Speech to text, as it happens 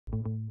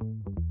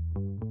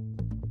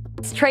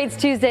It's Trades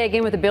Tuesday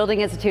again with the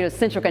Building Institute of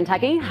Central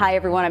Kentucky. Hi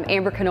everyone, I'm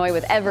Amber Kanoy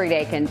with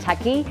Everyday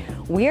Kentucky.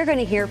 We are going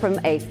to hear from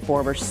a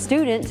former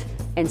student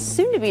and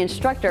soon to be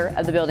instructor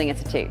of the Building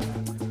Institute.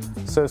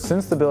 So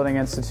since the Building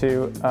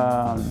Institute,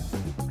 I've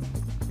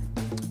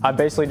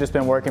basically just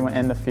been working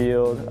in the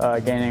field,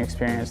 gaining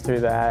experience through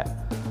that.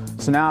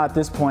 So now at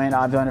this point,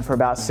 I've done it for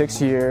about 6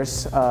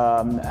 years.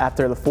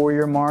 After the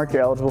 4-year mark,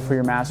 you're eligible for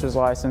your master's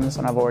license,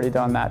 and I've already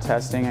done that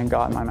testing and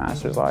gotten my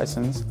master's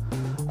license.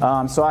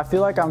 So I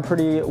feel like I'm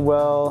pretty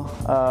well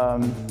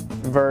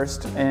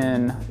versed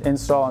in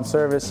install and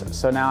service,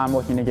 so now I'm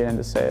looking to get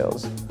into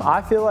sales.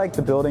 I feel like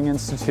the Building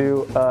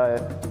Institute,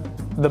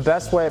 the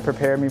best way it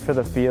prepared me for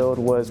the field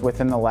was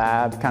within the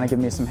lab, kind of give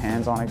me some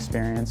hands-on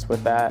experience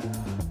with that.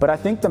 But I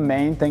think the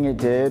main thing it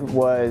did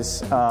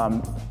was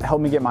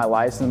help me get my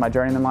license, my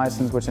journeyman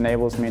license, which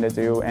enables me to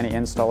do any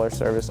install or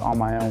service on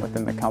my own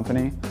within the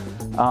company.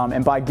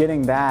 And by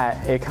getting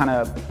that, it kind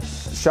of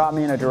shot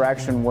me in a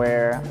direction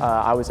where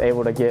I was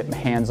able to get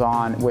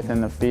hands-on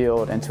within the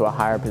field into a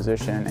higher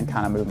position and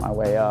kind of move my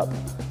way up,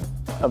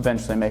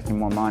 eventually making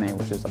more money,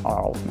 which is our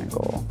ultimate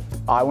goal.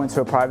 I went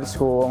to a private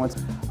school,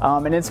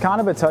 and it's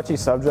kind of a touchy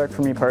subject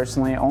for me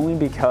personally, only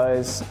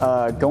because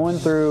going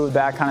through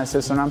that kind of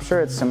system, I'm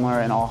sure it's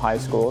similar in all high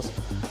schools,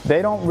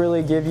 they don't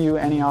really give you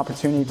any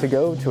opportunity to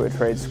go to a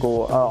trade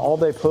school. All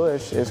they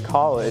push is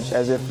college,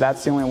 as if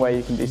that's the only way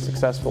you can be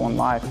successful in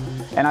life.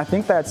 And I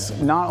think that's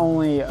not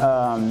only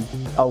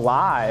a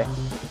lie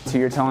to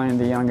you're telling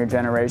the younger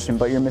generation,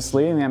 but you're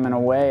misleading them in a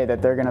way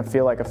that they're going to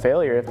feel like a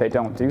failure if they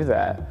don't do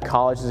that.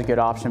 College is a good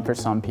option for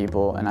some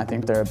people, and I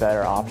think there are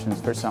better options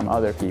for some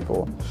other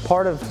people.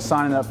 Part of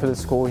signing up for the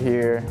school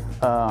here,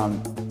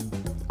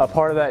 a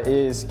part of that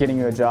is getting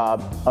you a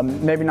job,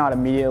 maybe not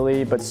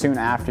immediately, but soon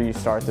after you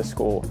start the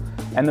school.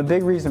 And the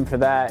big reason for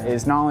that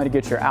is not only to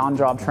get your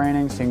on-job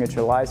training so you can get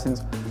your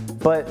license,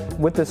 but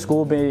with the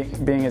school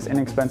being as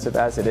inexpensive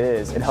as it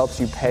is, it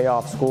helps you pay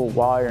off school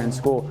while you're in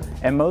school.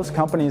 And most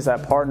companies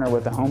that partner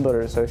with the Home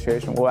Builder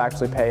Association will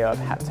actually pay up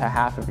to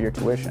half of your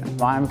tuition.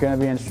 I'm going to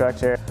be an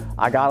instructor.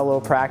 I got a little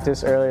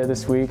practice earlier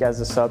this week as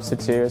a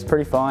substitute. It's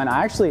pretty fun.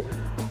 I actually,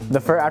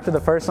 after the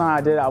first one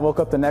I did, I woke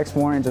up the next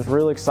morning just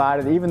really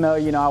excited, even though,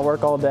 you know, I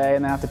work all day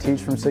and then I have to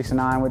teach from 6 to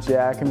 9, which,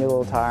 yeah, it can be a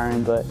little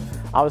tiring, but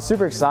I was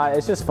super excited.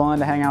 It's just fun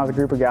to hang out with a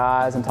group of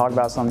guys and talk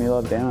about something you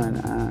love doing,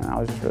 and I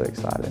was just really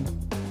excited.